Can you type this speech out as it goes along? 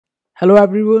Hello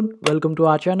everyone, welcome to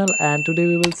our channel, and today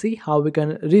we will see how we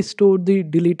can restore the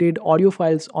deleted audio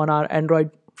files on our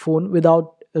Android phone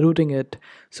without rooting it.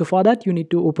 So for that you need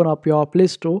to open up your Play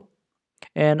Store,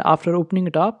 and after opening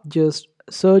it up just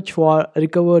search for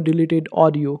recover deleted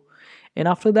audio, and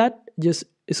after that just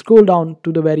scroll down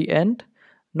to the very end,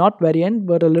 not very end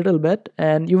but a little bit,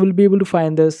 and you will be able to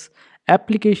find this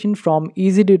application from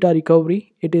Easy Data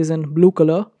Recovery. It is in blue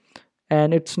color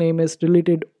and its name is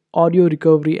deleted audio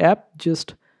recovery app.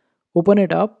 Just open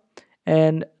it up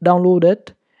and download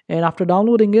it, and after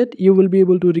downloading it you will be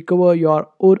able to recover your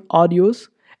audios,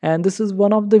 and this is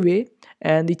one of the way,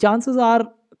 and the chances are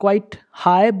quite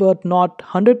high but not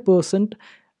 100%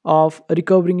 of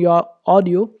recovering your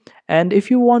audio. And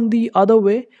if you want the other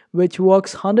way which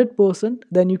works 100%,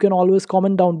 then you can always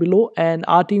comment down below and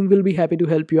our team will be happy to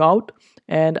help you out.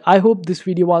 And I hope this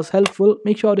video was helpful.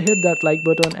 Make sure to hit that like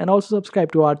button and also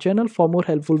subscribe to our channel for more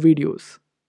helpful videos.